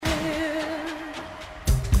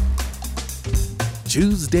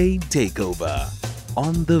Tuesday Takeover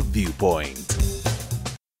on The Viewpoint.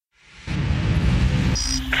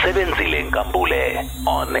 Sebenzile Nkambule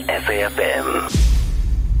on SAFM.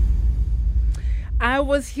 I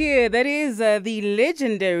was here. That is the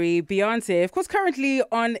legendary Beyonce, of course, currently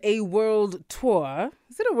on a world tour.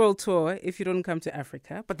 Is it a world tour if you don't come to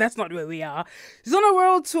Africa? But that's not where we are. She's on a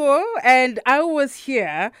world tour, and I was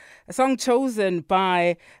here, a song chosen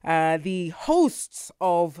by the hosts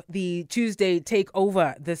of the Tuesday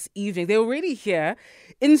Takeover this evening. They're already here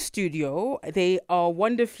in studio. They are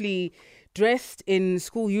wonderfully dressed in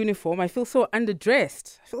school uniform. I feel so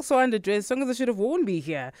underdressed. Songs I should have worn be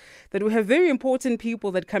here. That we have very important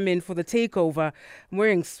people that come in for the takeover. I'm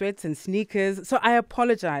wearing sweats and sneakers. So I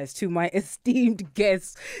apologize to my esteemed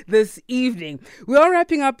guests this evening. We are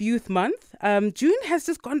wrapping up Youth Month. June has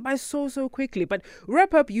just gone by so quickly. But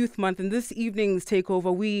wrap up Youth Month, and this evening's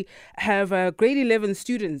takeover, we have grade 11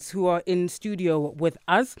 students who are in studio with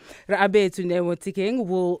us. Reabetswe Neo Tshenkeng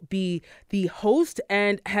will be the host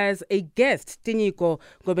and has a guest, Tinyiko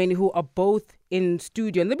Ngobeni, who are both in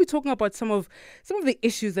studio, and they'll be talking about some of the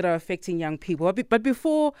issues that are affecting young people. But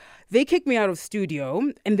before they kick me out of studio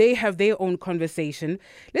and they have their own conversation,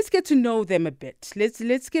 let's get to know them a bit.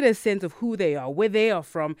 Let's get a sense of who they are, where they are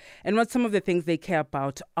from, and what some of the things they care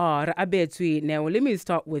about are. Reabetswe Neo, let me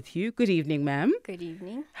start with you. Good evening, ma'am. Good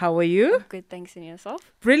evening. How are you? I'm good, thanks, and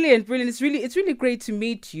yourself? Brilliant. It's really great to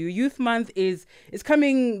meet you. Youth Month is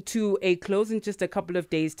coming to a close in just a couple of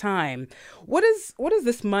days' time. What does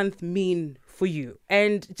this month mean for you,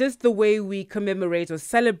 and just the way we commemorate or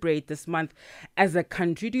celebrate this month as a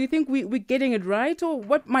country? Do you think we're getting it right, or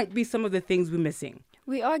what might be some of the things we're missing?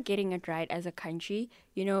 We are getting it right as a country.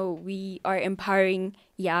 You know, we are empowering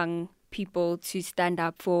young people to stand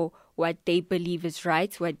up for what they believe is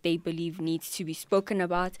right, what they believe needs to be spoken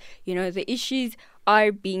about. You know, the issues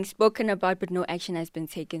are being spoken about, but no action has been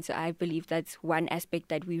taken. So I believe that's one aspect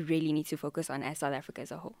that we really need to focus on as South Africa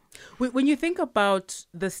as a whole. When you think about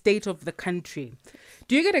the state of the country,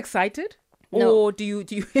 do you get excited? No. Or do you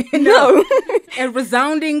No. A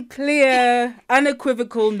resounding, clear,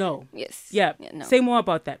 unequivocal no. Yes. Yeah. No. Say more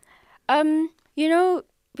about that. You know,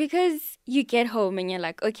 because you get home and you're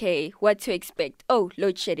like, okay, what to expect? Oh,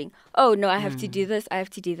 load shedding. Oh, no, I have to do this. I have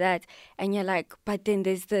to do that. And you're like, but then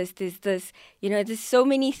there's this. You know, there's so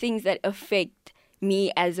many things that affect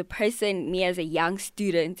me as a person, me as a young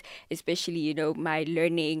student, especially, you know, my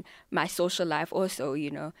learning, my social life also, you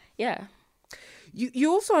know. Yeah.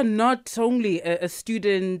 You also are not only a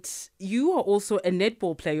student, you are also a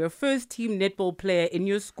netball player, you're a first team netball player in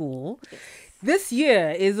your school. Yes. This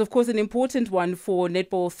year is, of course, an important one for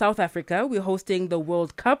Netball South Africa. We're hosting the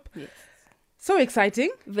World Cup. Yes. So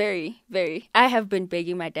exciting. Very, very. I have been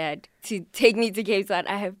begging my dad to take me to Cape Town.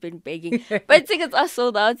 I have been begging. But tickets are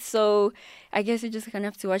sold out, so I guess you're just going to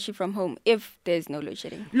have to watch it from home if there's no load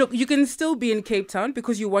shedding. Look, you can still be in Cape Town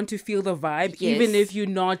because you want to feel the vibe, yes, even if you're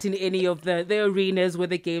not in any of the arenas where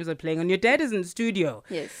the games are playing. And your dad is in the studio.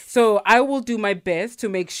 Yes. So I will do my best to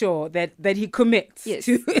make sure that he commits yes,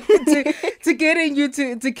 to getting you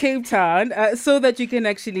to Cape Town so that you can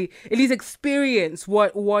actually at least experience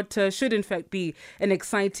what should in fact be an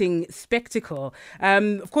exciting spectacle.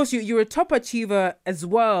 Of course, you're a top achiever as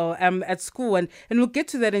well at school, and we'll get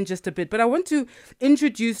to that in just a bit. But I want to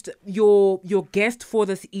introduce your guest for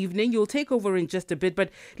this evening. You'll take over in just a bit, but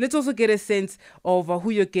let's also get a sense of who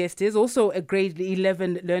your guest is. Also a grade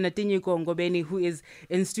 11 learner, Tinyiko Ngobeni, who is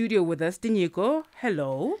in studio with us. Tinyiko,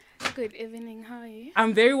 hello. Good evening. How are you?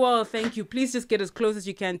 I'm very well, thank you. Please just get as close as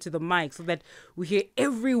you can to the mic so that we hear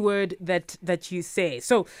every word that you say.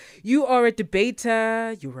 So you are a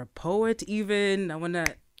debater, you're a poet even. I want to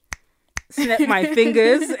snap my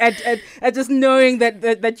fingers at just knowing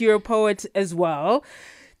that you're a poet as well.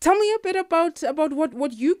 Tell me a bit about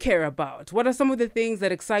what you care about. What are some of the things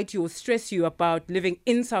that excite you or stress you about living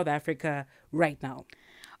in South Africa right now?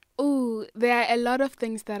 Oh, there are a lot of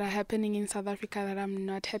things that are happening in South Africa that I'm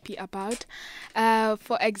not happy about.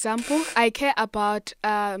 For example, I care about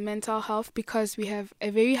mental health because we have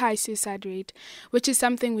a very high suicide rate, which is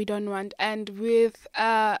something we don't want. And with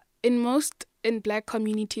in Black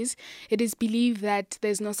communities, it is believed that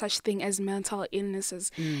there's no such thing as mental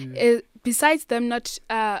illnesses. Besides them not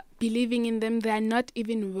believing in them, they are not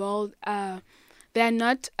even well they are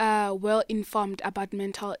not well informed about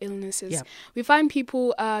mental illnesses. Yeah. We find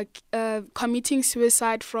people committing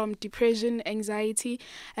suicide from depression, anxiety,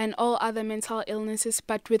 and all other mental illnesses,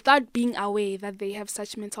 but without being aware that they have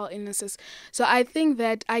such mental illnesses. So I think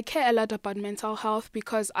that I care a lot about mental health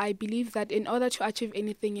because I believe that in order to achieve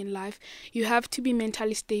anything in life, you have to be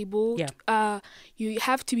mentally stable. Yeah. You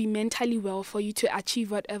have to be mentally well for you to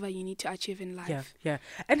achieve whatever you need to achieve in life. Yeah.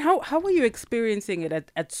 And how are you experiencing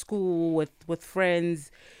it at school with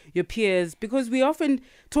friends, your peers? Because we often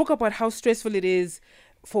talk about how stressful it is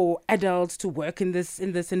for adults to work in this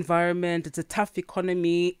environment. It's a tough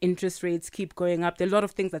economy. Interest rates keep going up. There are a lot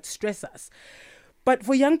of things that stress us. But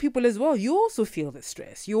for young people as well, you also feel the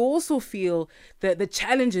stress. You also feel the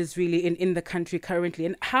challenges really in the country currently.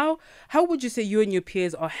 And how would you say you and your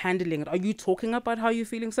peers are handling it? Are you talking about how you're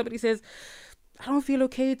feeling? Somebody says, I don't feel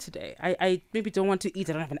okay today. I maybe don't want to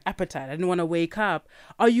eat. I don't have an appetite. I don't want to wake up.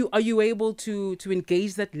 Are you able to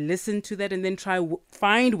engage that, listen to that, and then try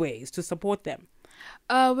find ways to support them?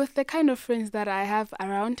 With the kind of friends that I have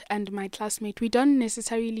around and my classmate, we don't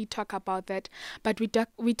necessarily talk about that, but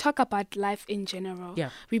we talk about life in general. Yeah.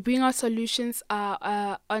 We bring our solutions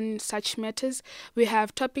on such matters. We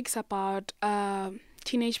have topics about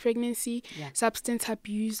teenage pregnancy, substance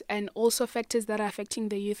abuse, and also factors that are affecting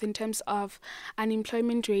the youth in terms of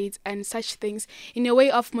unemployment rates and such things, in a way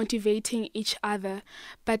of motivating each other.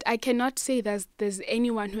 But I cannot say that there's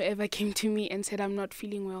anyone who ever came to me and said I'm not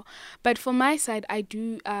feeling well. But for my side, I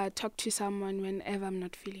do talk to someone whenever I'm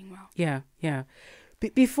not feeling well. Yeah.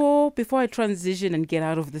 Before I transition and get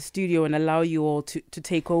out of the studio and allow you all to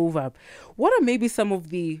take over, what are maybe some of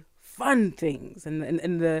the fun things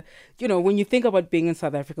and the, when you think about being in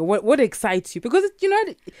South Africa, what excites you? Because,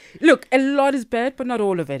 look, a lot is bad, but not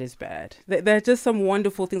all of it is bad. There are just some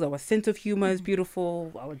wonderful things. Our sense of humor is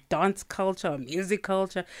beautiful, our dance culture, our music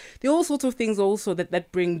culture. There are all sorts of things also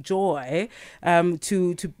that bring joy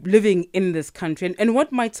to living in this country. And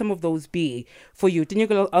what might some of those be for you?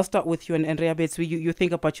 Tinyiko, I'll start with you, and Reabetswe, you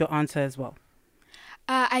think about your answer as well.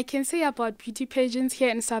 I can say about beauty pageants here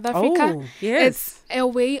in South Africa. Oh, yes. It's a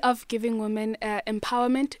way of giving women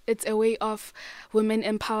empowerment. It's a way of women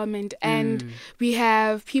empowerment. And we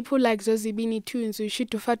have people like Zozibini Tunzu,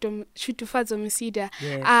 Shutufazo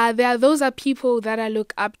Musida. Those are people that I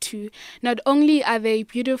look up to. Not only are they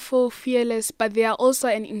beautiful, fearless, but they are also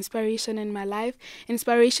an inspiration in my life,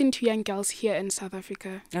 inspiration to young girls here in South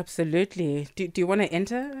Africa. Absolutely. Do you want to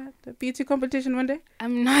enter the beauty competition one day?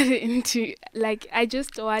 I'm not into, I just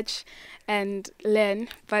watch and learn,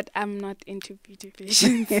 but I'm not into beauty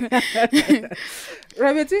pageants.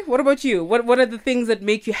 Reabetswe, what about you? What are the things that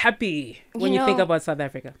make you happy when you think about South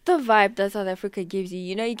Africa? The vibe that South Africa gives you.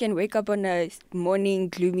 You can wake up on a morning,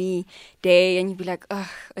 gloomy day and you be like, oh,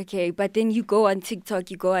 okay. But then you go on TikTok,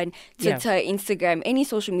 you go on Twitter, Instagram, any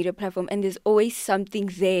social media platform, and there's always something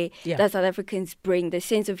there that South Africans bring, the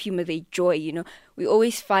sense of humor, the joy, We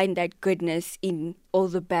always find that goodness in all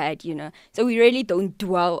the bad, So we really don't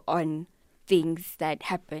dwell on things that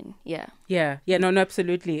happen. No,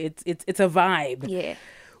 absolutely. It's a vibe. Yeah.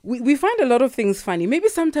 We find a lot of things funny, maybe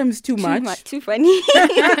sometimes too much. Too funny.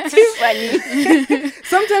 Too funny.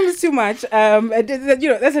 Sometimes too much.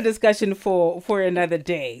 That's a discussion for another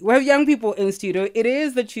day. We have young people in studio. It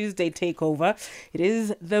is the Tuesday takeover. It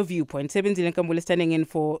is The Viewpoint. Tinyiko Ngobeni is standing in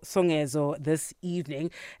for Songezo this evening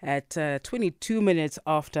at 22 minutes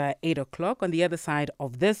after 8 o'clock. On the other side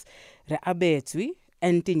of this, Reabetswe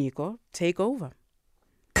and Tinyiko take over.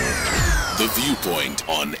 The Viewpoint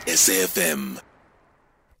on SAFM.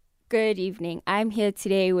 Good evening. I'm here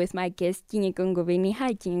today with my guest, Tinyiko Ngobeni.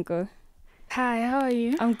 Hi, Tinyiko. Hi, how are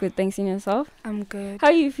you? I'm good, thanks. And yourself? I'm good. How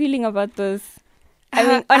are you feeling about this? I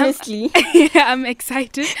mean, honestly. I'm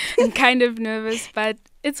excited and kind of nervous, but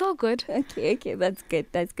it's all good. Okay, that's good.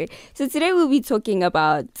 So today we'll be talking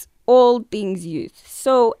about all things youth.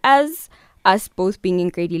 So as us both being in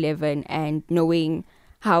grade 11 and knowing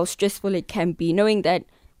how stressful it can be, knowing that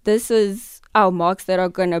this is our marks that are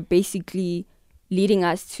going to basically leading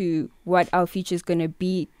us to what our future is going to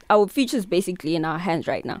be. Our future is basically in our hands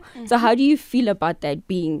right now. Mm-hmm. So how do you feel about that,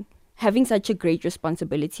 having such a great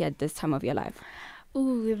responsibility at this time of your life?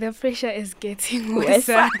 Ooh, the pressure is getting worse.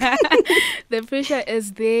 The pressure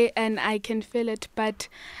is there and I can feel it. But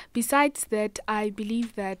besides that, I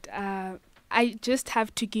believe that I just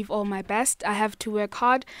have to give all my best. I have to work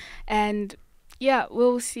hard and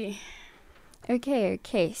we'll see.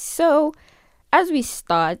 Okay. So as we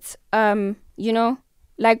start, like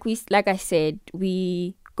I said,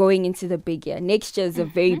 we going into the big year. Next year is a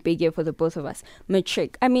very big year for the both of us.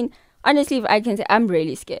 Matric. I mean, honestly, if I can say, I'm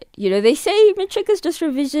really scared. They say matric is just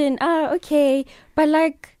revision. Okay. But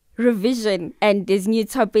revision and there's new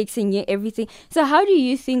topics and new everything. So how do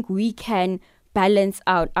you think we can balance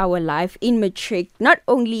out our life in matric, not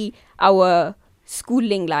only our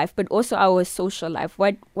schooling life, but also our social life?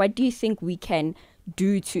 What do you think we can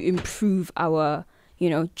do to improve our,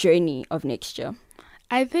 journey of next year?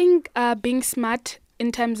 I think being smart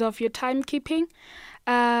in terms of your timekeeping.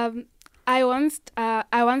 I once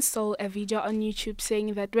saw a video on YouTube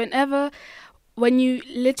saying that when you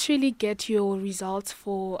literally get your results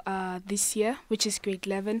for this year, which is grade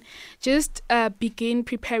 11, just begin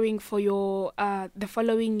preparing for your the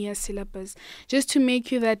following year's syllabus, just to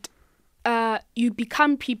make you that you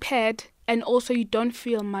become prepared, and also you don't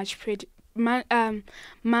feel much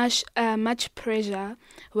pressure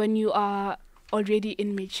when you are already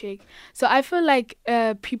in matric. So I feel like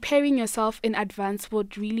preparing yourself in advance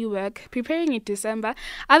would really work. Preparing in December,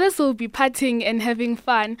 others will be partying and having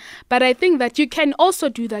fun, but I think that you can also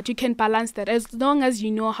do that. You can balance that as long as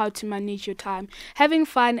you know how to manage your time, having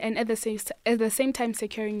fun and at the same time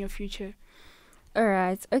securing your future. All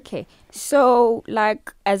right. Okay. So,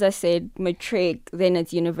 like, as I said, matric, then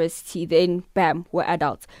it's university, then bam, we're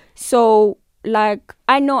adults. So, like,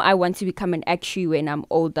 I know I want to become an actuary when I'm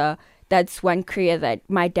older. That's one career that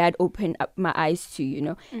my dad opened up my eyes to,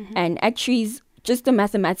 Mm-hmm. And actually is just a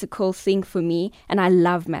mathematical thing for me. And I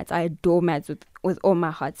love maths. I adore maths with all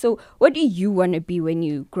my heart. So what do you want to be when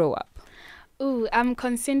you grow up? Oh, I'm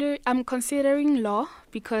considering law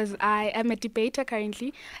because I am a debater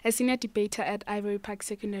currently, a senior debater at Ivory Park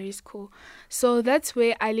Secondary School. So that's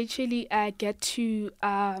where I literally get to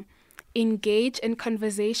engage in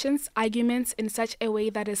conversations, arguments in such a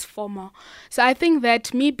way that is formal. So I think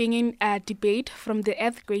that me being in a debate from the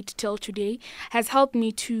 8th grade till today has helped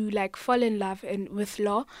me to fall in love with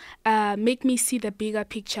law, make me see the bigger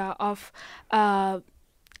picture of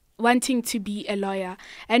wanting to be a lawyer.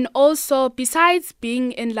 And also, besides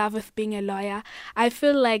being in love with being a lawyer, I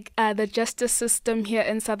feel like the justice system here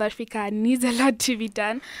in South Africa needs a lot to be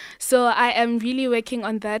done. So I am really working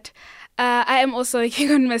on that. I am also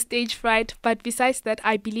working on my stage fright, but besides that,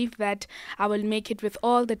 I believe that I will make it with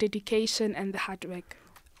all the dedication and the hard work.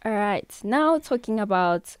 All right. Now talking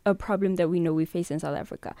about a problem that we know we face in South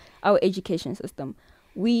Africa, our education system.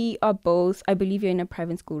 We are both, I believe you're in a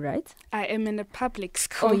private school, right? I am in a public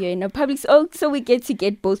school. Oh, you're in a public school. Oh, so we get to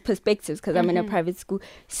get both perspectives because I'm in a private school.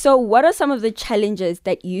 So what are some of the challenges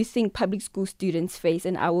that you think public school students face?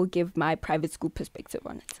 And I will give my private school perspective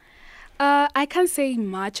on it. I can't say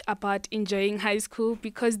much about enjoying high school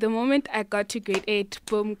because the moment I got to grade 8,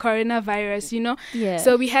 boom, coronavirus, Yeah.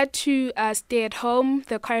 So we had to stay at home,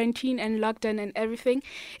 the quarantine and lockdown and everything.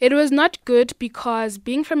 It was not good because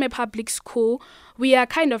being from a public school, we are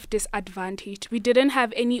kind of disadvantaged. We didn't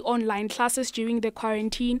have any online classes during the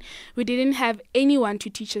quarantine. We didn't have anyone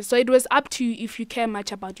to teach us. So it was up to you if you care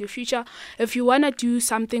much about your future, if you want to do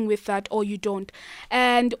something with that or you don't.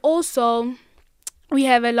 And also, we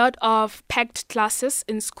have a lot of packed classes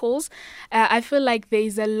in schools. I feel like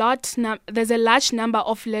there's a large number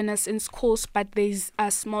of learners in schools, but there's a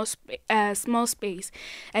small space,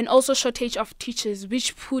 and also shortage of teachers,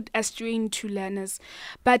 which put a strain to learners.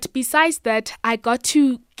 But besides that, I got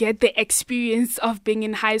to get the experience of being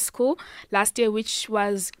in high school last year, which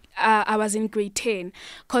was I was in grade 10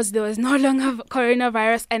 because there was no longer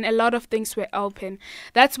coronavirus and a lot of things were open.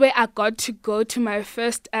 That's where I got to go to my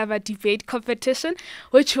first ever debate competition,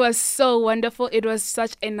 which was so wonderful. It was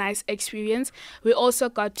such a nice experience. We also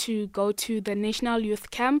got to go to the National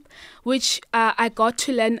Youth Camp, which I got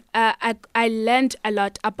to learn. I learned a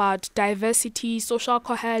lot about diversity, social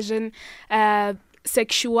cohesion,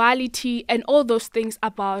 sexuality, and all those things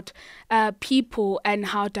about people and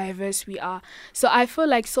how diverse we are. So I feel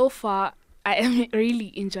like so far I am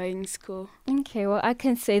really enjoying school. Okay, well, I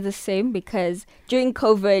can say the same because during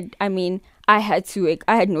COVID, I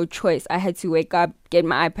had no choice. I had to wake up, get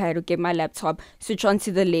my iPad or get my laptop, switch on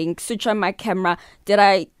to the link, switch on my camera. Did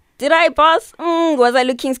I pass? Was I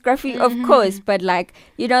looking scruffy? Of course. But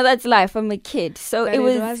that's life. I'm a kid. So but it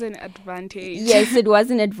was an advantage. Yes, it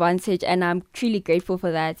was an advantage. And I'm truly grateful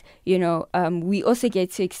for that. We also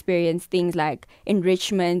get to experience things like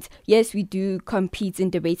enrichment. Yes, we do compete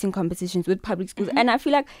in debating competitions with public schools. And I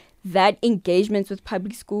feel like that engagement with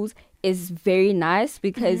public schools is very nice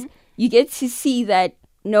because you get to see that,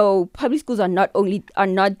 no, public schools are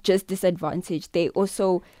not just disadvantaged. They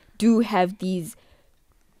also do have these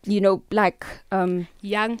young, black and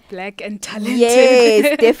talented.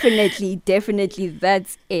 Yes, definitely.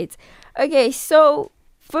 That's it. Okay, so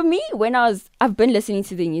for me, I've been listening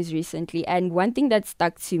to the news recently, and one thing that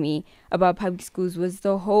stuck to me about public schools was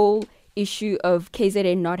the whole issue of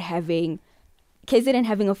KZN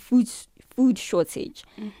having a food food shortage.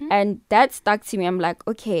 And that stuck to me. I'm like,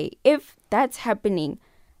 okay, if that's happening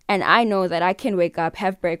and I know that I can wake up,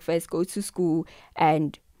 have breakfast, go to school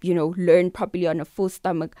and, learn properly on a full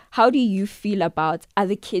stomach, how do you feel about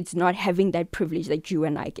other kids not having that privilege that you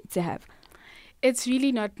and I get to have? It's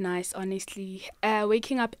really not nice, honestly.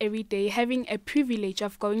 Waking up every day, having a privilege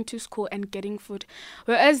of going to school and getting food,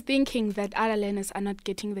 whereas thinking that other learners are not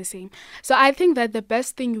getting the same. So I think that the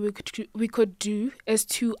best thing we could do is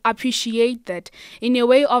to appreciate that in a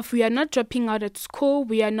way of we are not dropping out at school,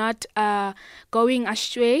 we are not going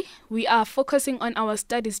astray, we are focusing on our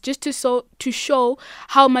studies just to show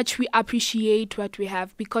how much we appreciate what we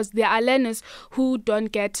have, because there are learners who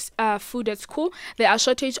don't get food at school. There are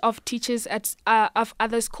shortage of teachers at of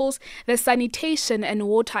other schools. The sanitation and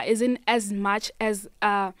water isn't as much as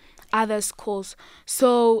other schools.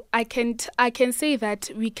 So I can say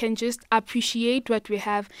that we can just appreciate what we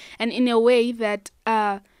have, and in a way that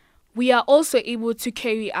we are also able to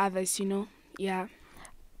carry others. Yeah.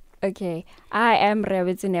 Okay, I am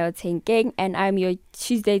Reabetswe Neo Tshenkeng and I'm your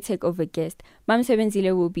Tuesday Takeover guest. Mom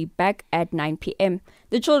Sebenzile will be back at 9 p.m.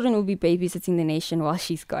 The children will be babysitting the nation while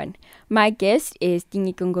she's gone. My guest is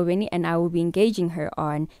Tinyiko Ngobeni and I will be engaging her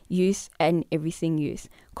on youth and everything youth.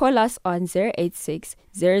 Call us on 086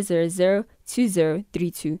 000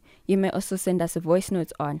 2032. You may also send us a voice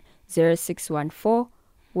note on 0614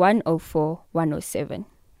 104 107.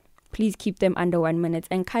 Please keep them under 1 minute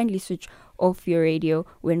and kindly switch off your radio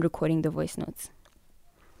when recording the voice notes.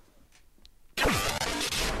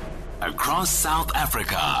 Across South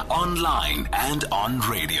Africa, online and on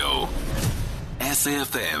radio.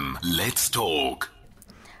 SAFM, let's talk.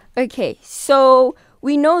 Okay, so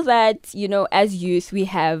we know that, as youth, we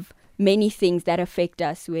have many things that affect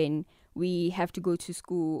us when we have to go to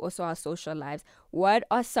school, also our social lives. What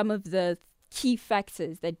are some of the key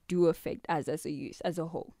factors that do affect us as a youth, as a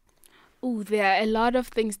whole? There are a lot of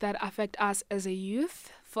things that affect us as a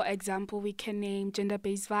youth. For example, we can name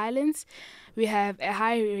gender-based violence. We have a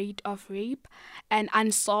high rate of rape and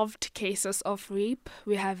unsolved cases of rape.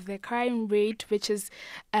 We have the crime rate, which is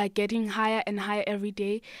getting higher and higher every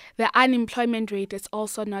day. The unemployment rate is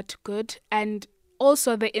also not good. And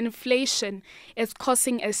also, the inflation is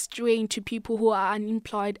causing a strain to people who are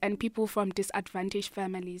unemployed and people from disadvantaged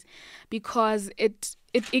families, because it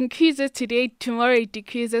increases today, tomorrow it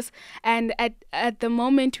decreases, and at the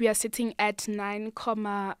moment we are sitting at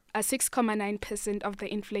 6.9% of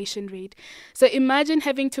the inflation rate. So imagine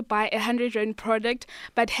having to buy a 100 rand product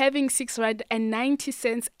but having 6 rand and 90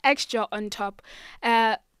 cents extra on top.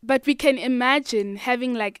 But we can imagine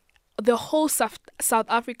having the whole South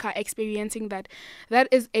Africa experiencing that. That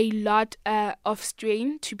is a lot of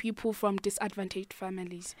strain to people from disadvantaged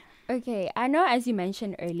families. Okay, I know as you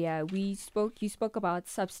mentioned earlier, you spoke about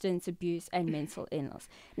substance abuse and mental illness.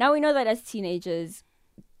 Now we know that as teenagers,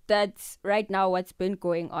 that's right now what's been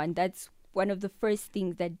going on. That's one of the first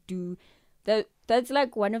things that's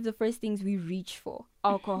like one of the first things we reach for,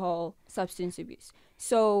 alcohol, substance abuse.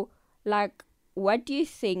 So, what do you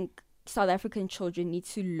think South African children need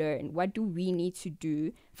to learn? What do we need to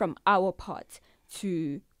do from our part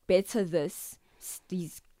to better these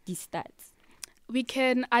stats? We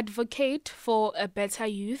can advocate for a better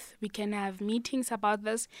youth. We can have meetings about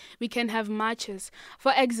this. We can have marches.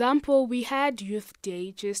 For example, we had Youth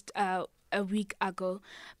Day just a week ago,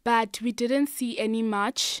 but we didn't see any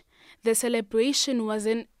march. The celebration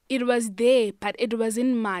it was there, but it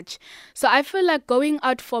wasn't much. So I feel like going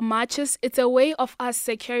out for marches, it's a way of us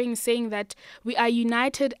securing, saying that we are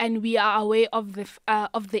united and we are aware of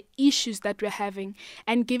the issues that we're having,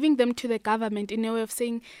 and giving them to the government in a way of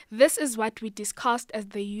saying, this is what we discussed as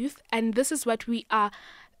the youth, and this is what we are.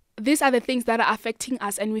 These are the things that are affecting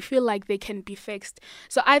us, and we feel like they can be fixed.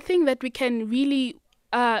 So I think that we can really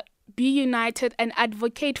be united and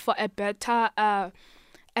advocate for a better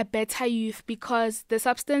youth, because the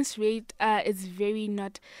substance abuse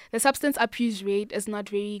rate is not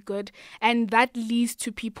very good, and that leads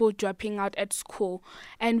to people dropping out at school,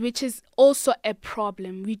 and which is also a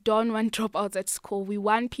problem. We don't want dropouts at school. We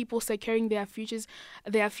want people securing their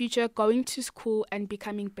future, going to school and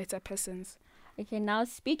becoming better persons. Okay, now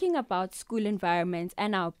speaking about school environments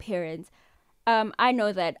and our parents, I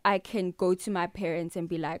know that I can go to my parents and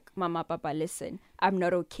be like, Mama, Papa, listen, I'm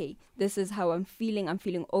not okay. This is how I'm feeling. I'm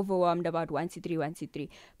feeling overwhelmed about 1, 2, 3, 1, 2, 3.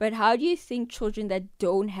 But how do you think children that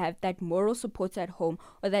don't have that moral support at home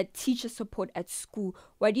or that teacher support at school,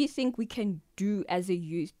 what do you think we can do as a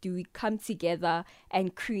youth? Do we come together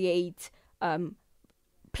and create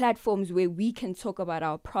platforms where we can talk about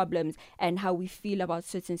our problems and how we feel about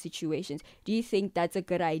certain situations? Do you think that's a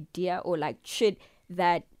good idea, or should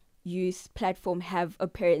that youth platform have a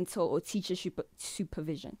parental or teacher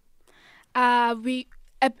supervision?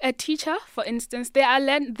 A teacher, for instance, there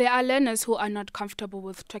are learners who are not comfortable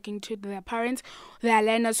with talking to their parents. There are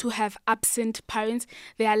learners who have absent parents.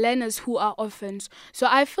 There are learners who are orphans. So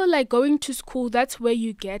I feel like going to school, that's where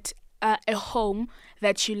you get a home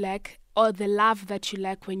that you lack, or the love that you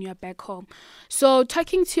lack when you're back home. So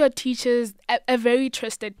talking to your teachers, a very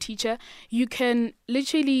trusted teacher, you can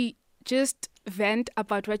literally just vent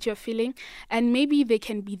about what you're feeling, and maybe they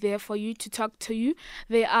can be there for you to talk to you.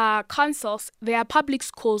 There are councils, there are public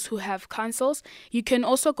schools who have councils. You can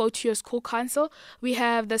also go to your school council. We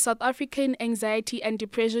have the South African Anxiety and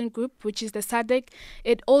Depression Group, which is the SADC.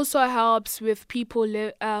 It also helps with people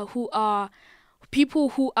who are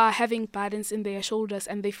having burdens in their shoulders,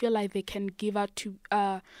 and they feel like they can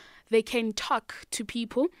they can talk to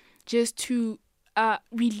people just to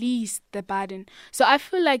release the burden. So I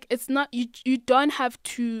feel like it's not, you don't have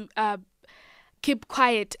to keep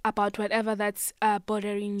quiet about whatever that's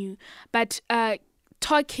bothering you, but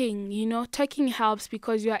talking helps,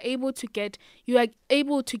 because you are able to get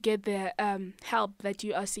the help that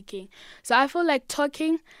you are seeking. So I feel like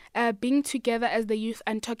talking, being together as the youth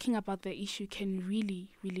and talking about the issue can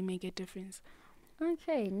really, really make a difference.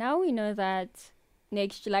 Okay, now we know that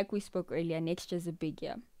next, like we spoke earlier, next year is a big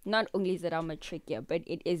year. Not only is it our matric year, but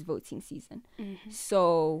it is voting season. Mm-hmm.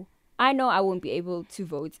 So I know I won't be able to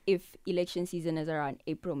vote if election season is around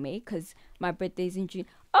April, May, because my birthday is in June.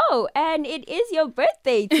 Oh, and it is your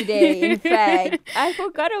birthday today, in fact. I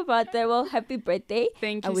forgot about that. Well, happy birthday.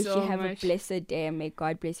 Thank you so much. I wish you have a blessed day, and may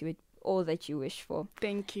God bless you with all that you wish for.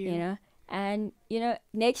 Thank you. You know, and,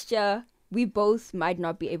 next year, we both might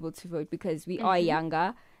not be able to vote because we are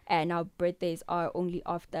younger, and our birthdays are only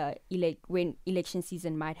after when election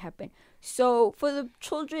season might happen. So for the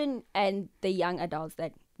children and the young adults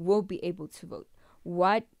that will be able to vote,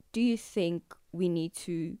 what do you think we need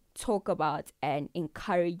to talk about and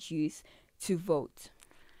encourage youth to vote?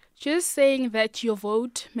 Just saying that your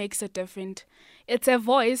vote makes a difference. It's a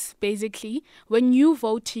voice, basically. When you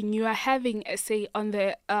voting, you are having a say on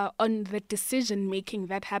the decision making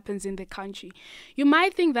that happens in the country. You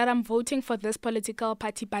might think that I'm voting for this political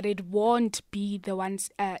party, but it won't be the ones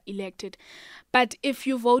elected. But if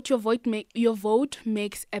you vote, your vote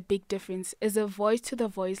makes a big difference. It's a voice to the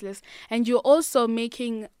voiceless, and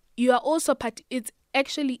it's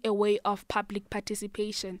actually a way of public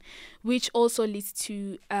participation, which also leads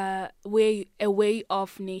to a way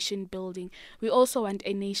of nation building. We also want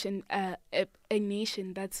a nation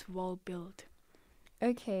that's well built.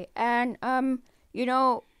 Okay, and I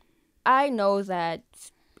know that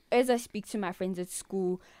as I speak to my friends at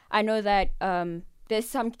school, I know that there's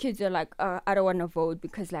some kids that are like, I don't want to vote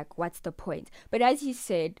because, like, what's the point? But as you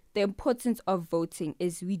said, the importance of voting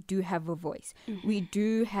is we do have a voice. Mm-hmm. We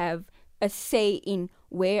do have a say in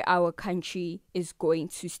where our country is going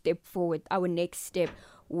to step forward, our next step,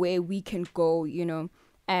 where we can go,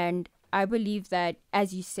 And I believe that,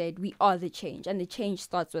 as you said, we are the change, and the change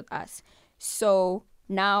starts with us. So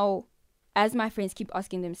now, as my friends keep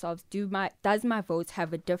asking themselves, does my vote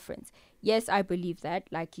have a difference? Yes, I believe that,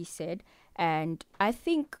 like you said. And I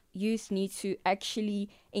think youth need to actually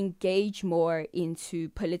engage more into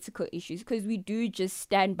political issues, because we do just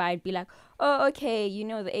stand by and be like, oh, okay, the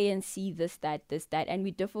ANC, this, that, and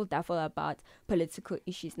we daffle about political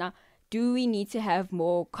issues. Now, do we need to have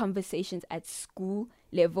more conversations at school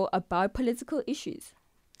level about political issues?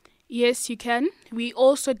 Yes, you can. We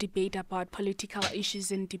also debate about political issues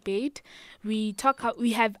in debate. We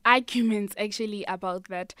have arguments actually about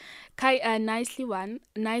that.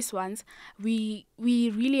 Nice ones. We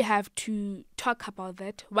really have to talk about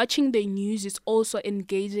that. Watching the news is also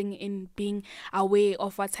engaging in being aware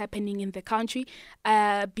of what's happening in the country,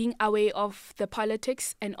 being aware of the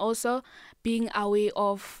politics, and also being aware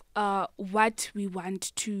of what we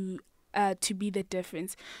want to be the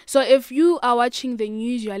difference. So if you are watching the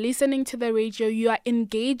news, you are listening to the radio, you are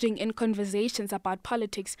engaging in conversations about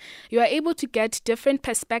politics, you are able to get different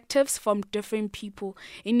perspectives from different people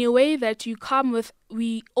in a way that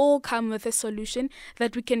we all come with a solution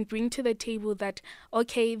that we can bring to the table, that,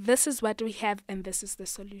 okay, this is what we have and this is the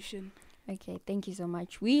solution. Okay, thank you so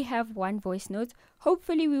much. We have one voice note.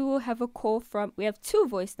 Hopefully we will have a call we have two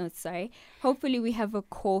voice notes, sorry. Hopefully we have a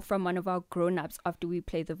call from one of our grown-ups after we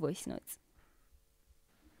play the voice notes.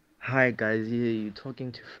 Hi guys, you're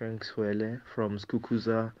talking to Frank Swele from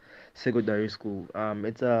Skukuza Secondary School.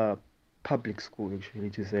 It's a public school,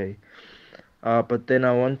 actually, to say. But then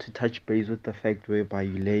I want to touch base with the fact whereby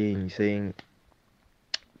you're saying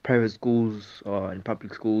private schools and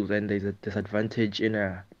public schools, and there's a disadvantage in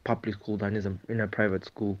a public school than is in a private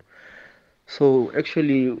school. So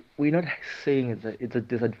actually, we're not saying it's a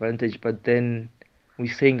disadvantage, but then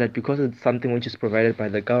we're saying that because it's something which is provided by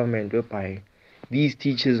the government, whereby these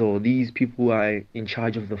teachers or these people who are in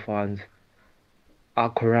charge of the funds are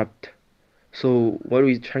corrupt. So what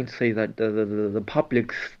we're trying to say is that the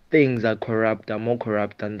public things are corrupt, are more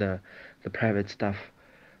corrupt than the private stuff.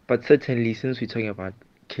 But certainly, since we're talking about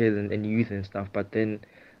kids and youth and stuff, but then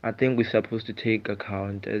I think we're supposed to take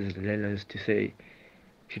account as learners to say,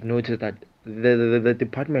 should notice that the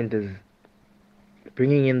department is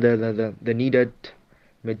bringing in the needed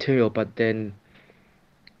material, but then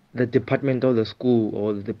the department or the school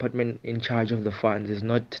or the department in charge of the funds is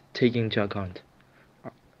not taking into account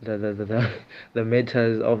the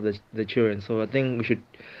matters of the children. So I think we should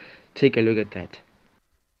take a look at that.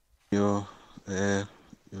 Your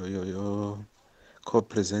your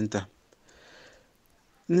co-presenter.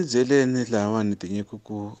 Ni byeleni lawani Tinyiko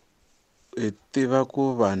ku hi tiva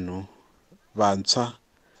ku vanhu vantshwa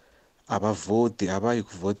a va vhoti a va yi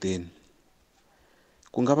ku vhoteni.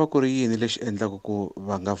 Ku nga va ku ri yini lexi endlaka ku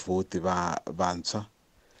va nga vhoti vantshwa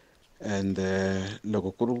and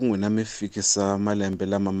loko ku ri ku n'wina mi fikisa malembe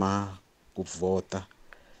lama ma ku vhota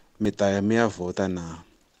mi ta ya mi ya vhota na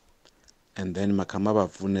and then ma kha ma va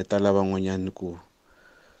pfuneta lavan'wanyani ku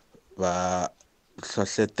va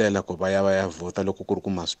hlohlotela ku va ya vhota loko ku ri ku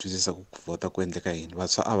ma swi twisisa ku vhota ku endleka yini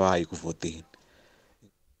vantshwa a va yi ku vhoteni.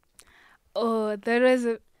 Oh, there is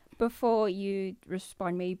a Before you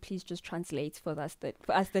respond, may you please just translate for us that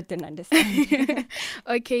didn't understand.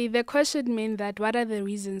 okay. The question means that what are the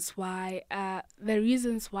reasons why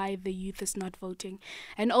the youth is not voting,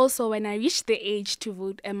 and also when I reach the age to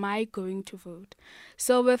vote, am I going to vote?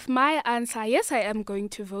 So with my answer, yes, I am going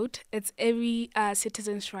to vote. It's every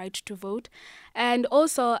citizen's right to vote, and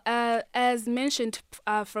also as mentioned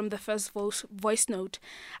from the first voice note,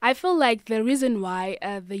 I feel like the reason why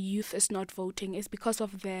the youth is not voting is because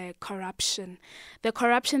of the corruption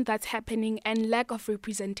that's happening and lack of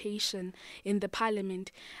representation in the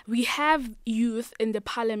parliament. We have youth in the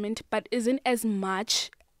parliament, but isn't as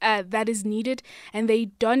much that is needed, and they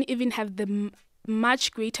don't even have the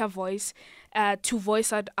much greater voice to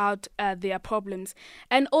voice out their problems,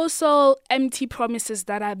 and also empty promises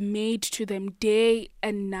that are made to them day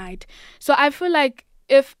and night. So I feel like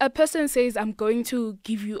if a person says, I'm going to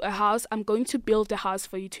give you a house, I'm going to build a house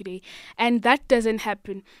for you today, and that doesn't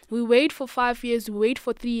happen, we wait for 5 years, we wait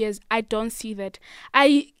for 3 years, I don't see that.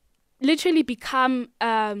 I literally become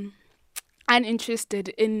uninterested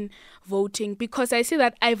in voting because I see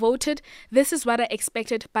that I voted, this is what I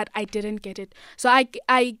expected, but I didn't get it. So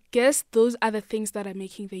I guess those are the things that are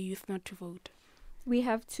making the youth not to vote. We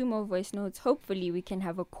have 2 more voice notes. Hopefully we can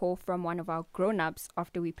have a call from one of our grown-ups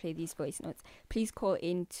after we play these voice notes. Please call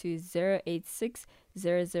in to 086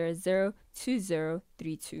 000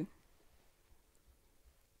 2032.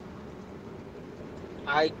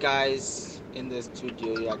 Hi guys, in the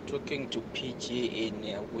studio you are talking to PG in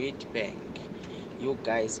Wheatbank. You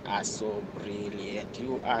guys are so brilliant.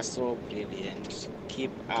 You are so brilliant.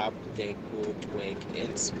 Keep up the good work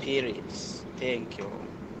and spirit. Thank you.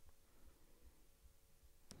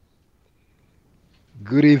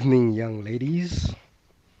 Good evening, young ladies.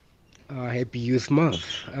 Happy Youth Month.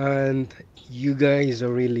 And you guys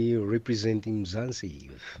are really representing Mzansi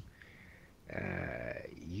youth.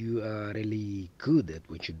 You are really good at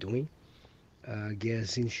what you're doing. I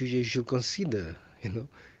guess in future you should consider,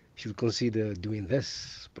 doing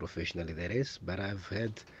this professionally, that is. But I've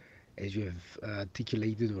heard, as you have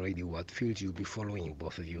articulated already, what fields you'll be following,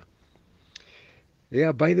 both of you.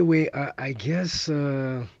 Yeah, by the way, I guess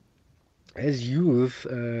as youth,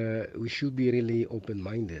 we should be really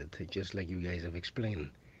open-minded, just like you guys have explained.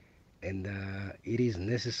 And it is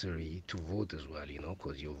necessary to vote as well,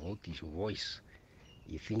 because your vote is your voice.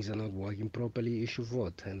 If things are not working properly, you should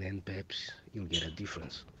vote, and then perhaps you'll get a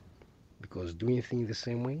difference. Because doing things the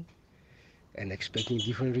same way and expecting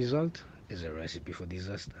different result is a recipe for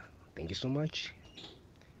disaster. Thank you so much.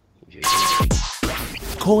 Enjoy your day.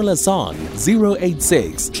 Call us on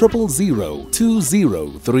 086 000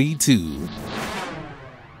 2032.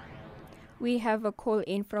 We have a call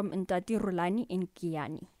in from Ntati Rulani in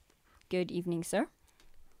Kiani. Good evening, sir.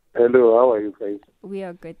 Hello, how are you guys? We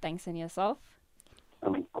are good, thanks. And yourself?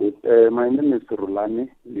 I'm good. My name is Rulani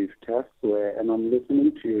Liftas, and I'm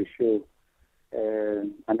listening to your show.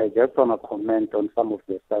 And I just want to comment on some of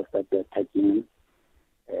the stuff that they're typing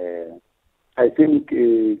in. I think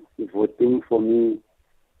voting for me,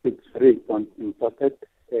 it's very important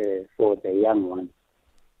for the young ones,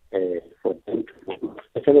 for them to vote.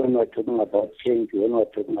 Especially when we're talking about change, when we're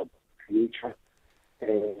talking about future.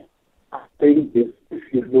 I think this,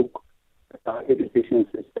 if you look at our education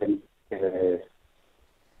system,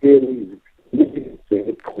 really is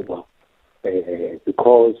very poor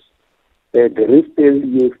because there is still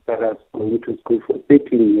youth that are going to school for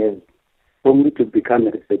 13 years only to become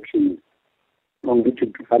a receptionist, only to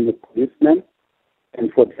become a policeman,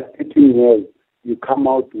 and for 13 years you come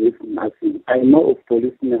out with nothing. I know of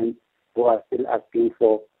policemen who are still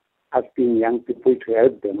asking young people to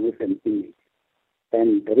help them with an image.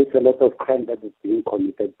 And there is a lot of crime that is being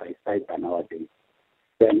committed by cyber nowadays.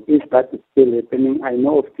 And if that is still happening, I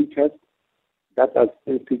know of teachers that are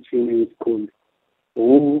still teaching in schools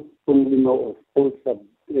who only know of all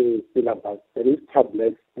syllabus. There is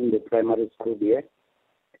tablets in the primary school here.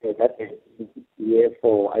 That year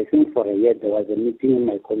I think for a year there was a meeting in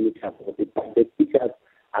my community about it, but the teachers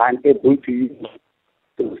are unable to use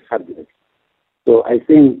those tablets. So I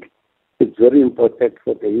think it's very important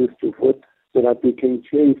for the youth to vote so that we can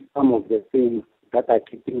change some of the things that are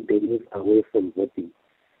keeping the youth away from voting.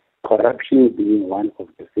 Corruption being one of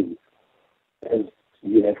the things. As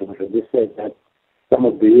you have already said, that some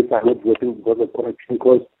of the youth are not voting because of corruption,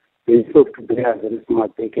 because the youth of today are very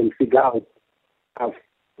smart. They can figure out how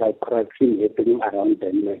like corruption happening around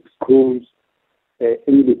them, like schools,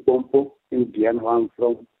 in Limpopo, in Diana, where I'm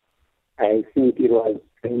from. I think it was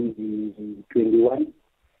 2021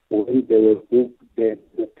 when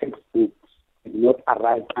the textbooks did not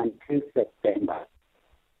arrive until September.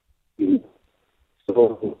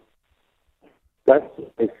 So that's,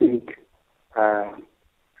 I think,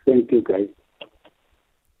 thank you guys.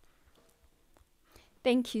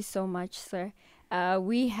 Thank you so much, sir.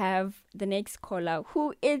 We have the next caller,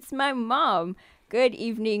 who is my mom. Good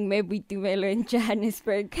evening, maybe Tumelo in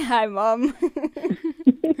Johannesburg. Hi, Mom.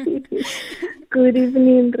 Good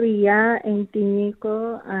evening, Ria and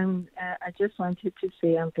Tinyiko. I just wanted to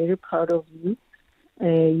say I'm very proud of you.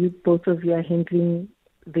 You both of you are handling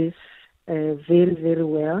this very, very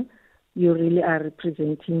well. You really are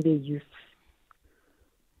representing the youth.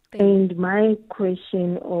 And my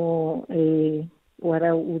question, or what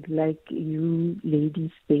I would like you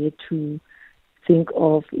ladies there to think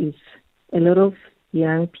of, is a lot of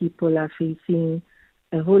young people are facing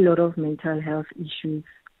a whole lot of mental health issues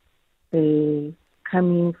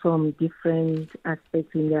coming from different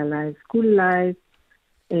aspects in their lives, school life,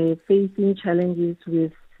 facing challenges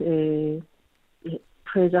with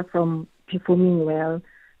pressure from performing well,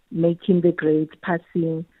 making the grades,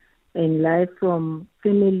 passing, and life from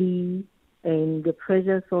family, and the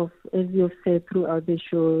pressures of, as you've said throughout the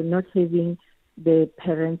show, not having the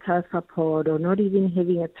parental support, or not even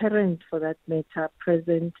having a parent for that matter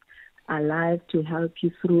present, alive to help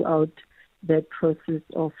you throughout that process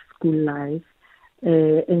of school life.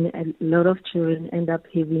 And a lot of children end up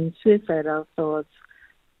having suicidal thoughts.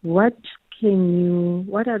 What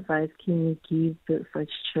advice can you give such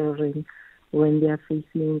children when they are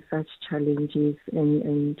facing such challenges,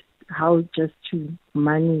 and how just to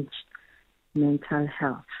manage mental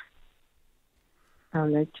health? I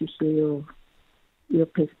would like to hear your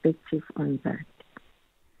perspective on that.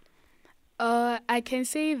 I can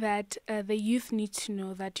say that the youth need to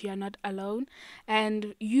know that you are not alone,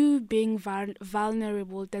 and you being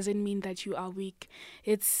vulnerable doesn't mean that you are weak.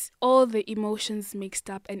 It's all the emotions mixed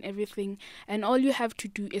up and everything, and all you have to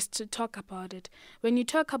do is to talk about it. When you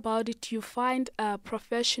talk about it, you find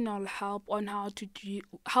professional help on how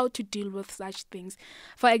to deal with such things.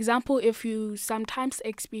 For example, if you sometimes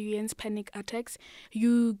experience panic attacks,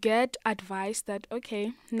 you get advice that,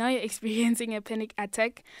 okay, now you're experiencing a panic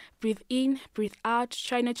attack, breathe in, breathe out,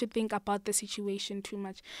 try not to think about the situation too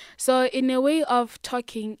much. So in a way of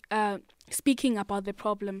speaking about the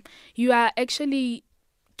problem, you are actually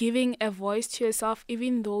giving a voice to yourself,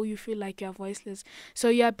 even though you feel like you're voiceless. So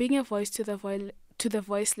you are being a voice to the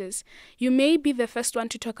voiceless. You may be the first one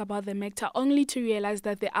to talk about the matter, only to realize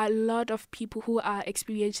that there are a lot of people who are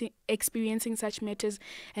experiencing such matters,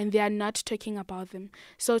 and they are not talking about them.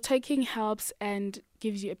 So talking helps and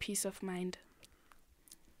gives you a peace of mind.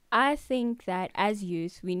 I think that as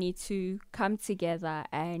youth, we need to come together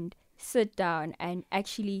and sit down and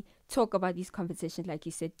actually talk about these conversations, like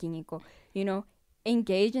you said, Tinyiko.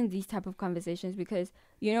 Engage in these type of conversations, because,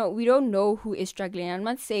 we don't know who is struggling. I'm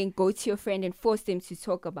not saying go to your friend and force them to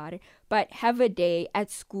talk about it, but have a day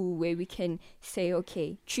at school where we can say,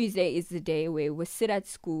 okay, Tuesday is the day where we'll sit at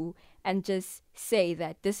school and just say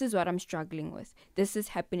that this is what I'm struggling with. This is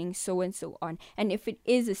happening, so and so on. And if it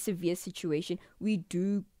is a severe situation, we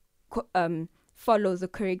do follow the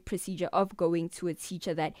correct procedure of going to a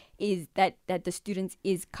teacher that the student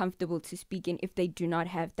is comfortable to speak in, if they do not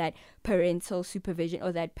have that parental supervision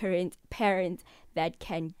or that parent that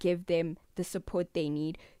can give them the support they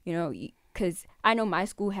need. Because I know my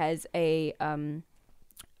school has a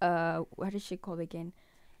what is she called again?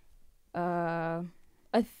 A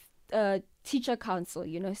teacher council,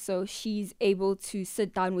 so she's able to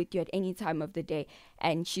sit down with you at any time of the day,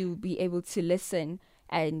 and she'll be able to listen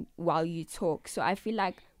and while you talk. So I feel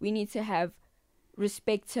like we need to have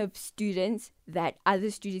respective students that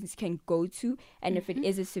other students can go to, and if it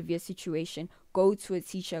is a severe situation, go to a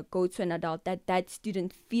teacher, go to an adult that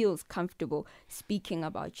student feels comfortable speaking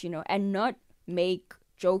about, and not make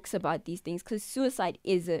jokes about these things, because suicide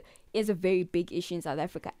is a very big issue in South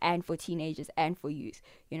Africa, and for teenagers and for youth,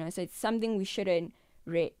 so it's something we shouldn't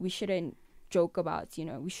joke about.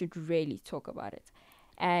 We should really talk about it.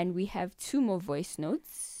 And we have 2 more voice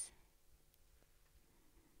notes.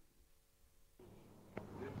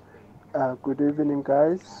 Good evening,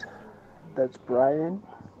 guys. That's Brian.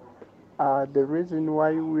 The reason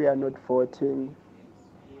why we are not voting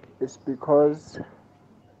is because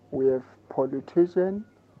we have politician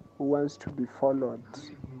who wants to be followed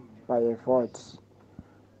by a vote.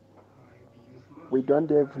 We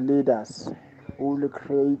don't have leaders who will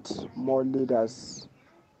create more leaders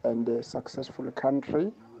and a successful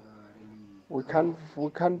country. We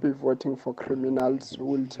can't be voting for criminals who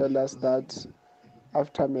will tell us that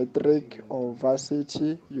after matric or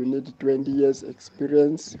varsity, you need 20 years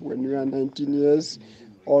experience when you are 19 years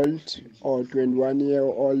old or 21 year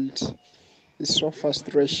old. It's so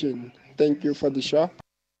frustration. Thank you for the show.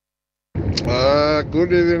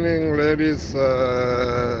 Good evening, ladies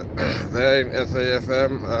there in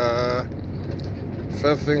SAFM.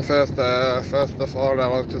 First thing first, first of all, I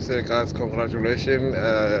want to say, guys, congratulations.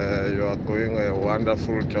 You are doing a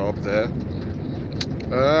wonderful job there.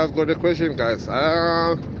 I've got a question, guys.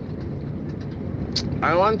 I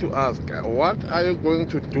want to ask, what are you going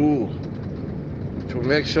to do to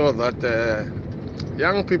make sure that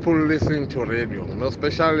young people listen to radio,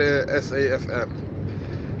 especially SAFM?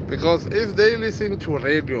 Because if they listen to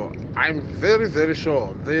radio, I'm very, very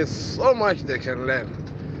sure there's so much they can learn.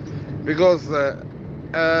 Because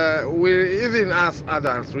even us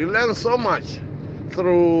adults, we learn so much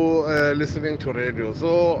through listening to radio.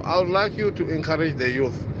 So I would like you to encourage the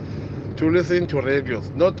youth to listen to radios,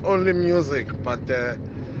 not only music, but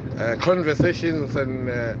conversations and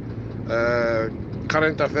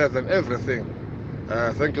current affairs and everything.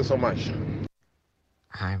 Thank you so much.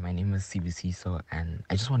 Hi, my name is CBC, and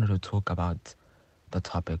I just wanted to talk about the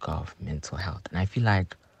topic of mental health. And I feel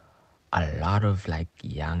like a lot of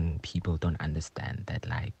young people don't understand that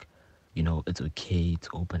it's okay to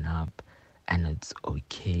open up, and it's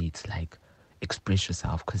okay to express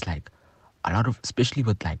yourself, because a lot of, especially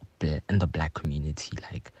with in the Black community,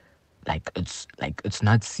 it's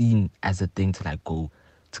not seen as a thing to go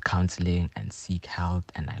to counseling and seek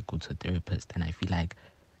help and go to a therapist. And I feel like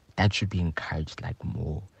that should be encouraged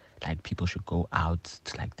more. People should go out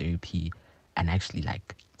to therapy and actually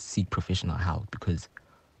seek professional help, because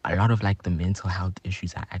a lot of the mental health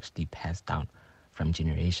issues are actually passed down from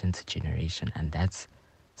generation to generation, and that's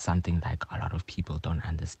something a lot of people don't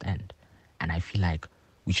understand. And I feel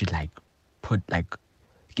we should put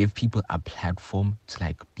give people a platform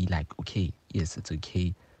to be okay, yes, it's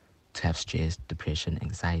okay to have stress, depression,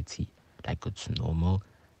 anxiety, it's normal,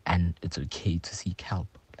 and it's okay to seek help.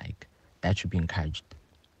 That should be encouraged.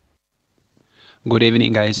 Good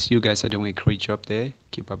evening, guys. You guys are doing a great job there.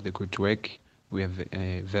 Keep up the good work. We are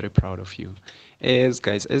very proud of you. As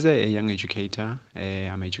a young educator,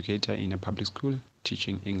 I'm an educator in a public school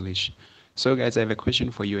teaching English. So guys, I have a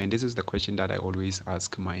question for you, and this is the question that I always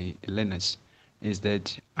ask my learners, is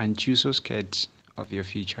that aren't you so scared of your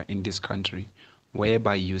future in this country,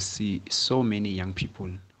 whereby you see so many young people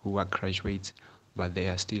who are graduates, but they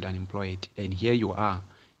are still unemployed, and here you are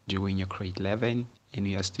doing your grade 11, and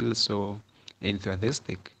you are still so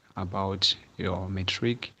enthusiastic about your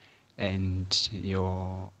matric and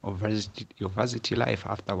your varsity life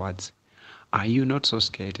afterwards? Are you not so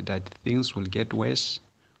scared that things will get worse,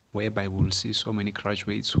 whereby we'll see so many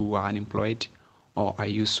graduates who are unemployed? Or are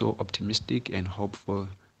you so optimistic and hopeful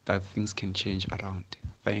that things can change around?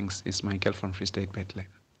 Thanks. It's Michael from Free State,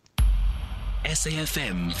 Bethlehem.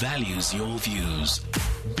 SAFM values your views.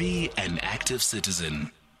 Be an active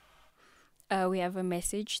citizen. We have a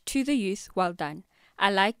message to the youth. Well done.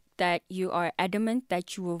 I like that you are adamant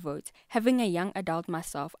that you will vote. Having a young adult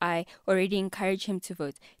myself, I already encourage him to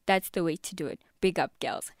vote. That's the way to do it. Big up,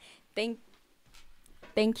 girls.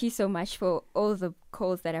 Thank you so much for all the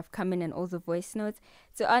calls that have come in and all the voice notes.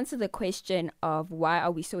 To answer the question of why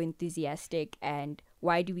are we so enthusiastic and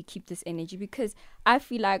why do we keep this energy? Because I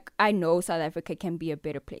feel like I know South Africa can be a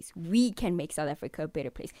better place. We can make South Africa a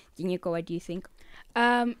better place. Tinyiko, what do you think?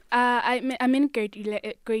 I'm in grade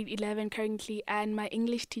 11 currently, and my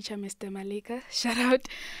English teacher, Mr. Malika, shout out,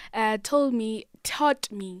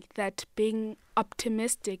 taught me that being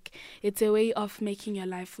optimistic, it's a way of making your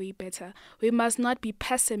life way better. We must not be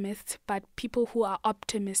pessimists, but people who are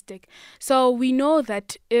optimistic. So we know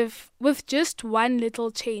that if with just one little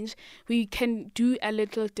change, we can do a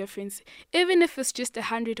little difference. Even if it's just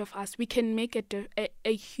 100 of us, we can make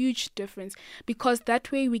a huge difference, because that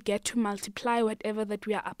way we get to multiply whatever that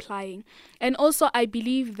we are applying. And also, I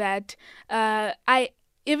believe that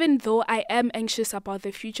even though I am anxious about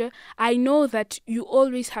the future, I know that you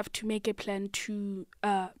always have to make a plan to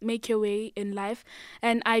make your way in life.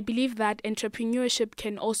 And I believe that entrepreneurship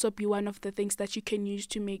can also be one of the things that you can use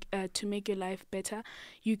to make your life better.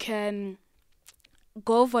 You can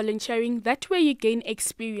go volunteering. That way you gain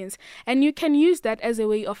experience, and you can use that as a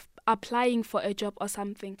way of applying for a job or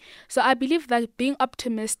something. So I believe that being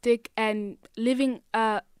optimistic and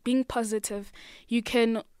being positive, you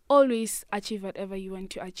can always achieve whatever you want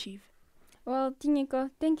to achieve. Well, Tinyiko,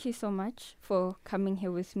 thank you so much for coming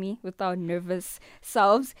here with me with our nervous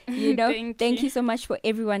selves. Thank you so much for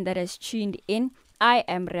everyone that has tuned in. I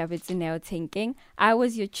am Reabetswe Neo Tshenkeng. I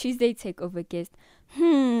was your Tuesday Takeover guest.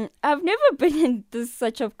 I've never been in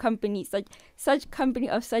such company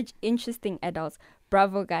of such interesting adults.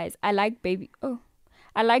 Bravo, guys. I like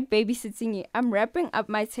babysitting you. I'm wrapping up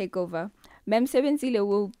my takeover. Mem Sebenzile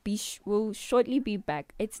will shortly be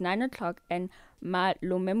back. It's 9:00 and Ma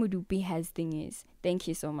Lomemudubi has things. Thank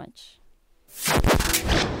you so much.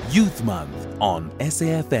 Youth Month on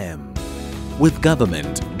SAFM. With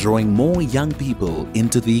government drawing more young people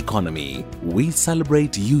into the economy, we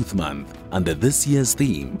celebrate Youth Month under this year's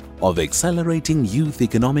theme of accelerating youth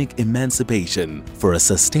economic emancipation for a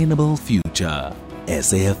sustainable future.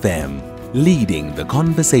 SAFM, leading the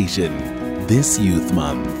conversation this Youth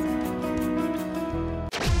Month.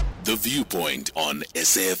 The Viewpoint on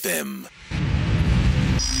SAFM.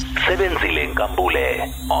 Sebenzile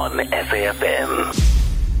Nkambule on SAFM.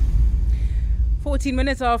 14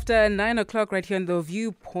 minutes after 9 o'clock right here on The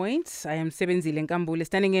Viewpoint. I am Sebenzile Nkambule,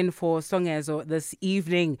 standing in for Songezo this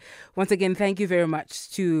evening. Once again, thank you very much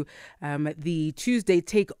to the Tuesday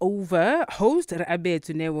Takeover host,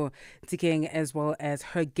 Reabetswe Neo Tshenkeng, as well as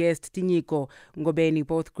her guest, Tinyiko Ngobeni,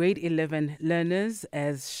 both grade 11 learners,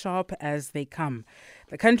 as sharp as they come.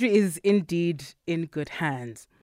 The country is indeed in good hands.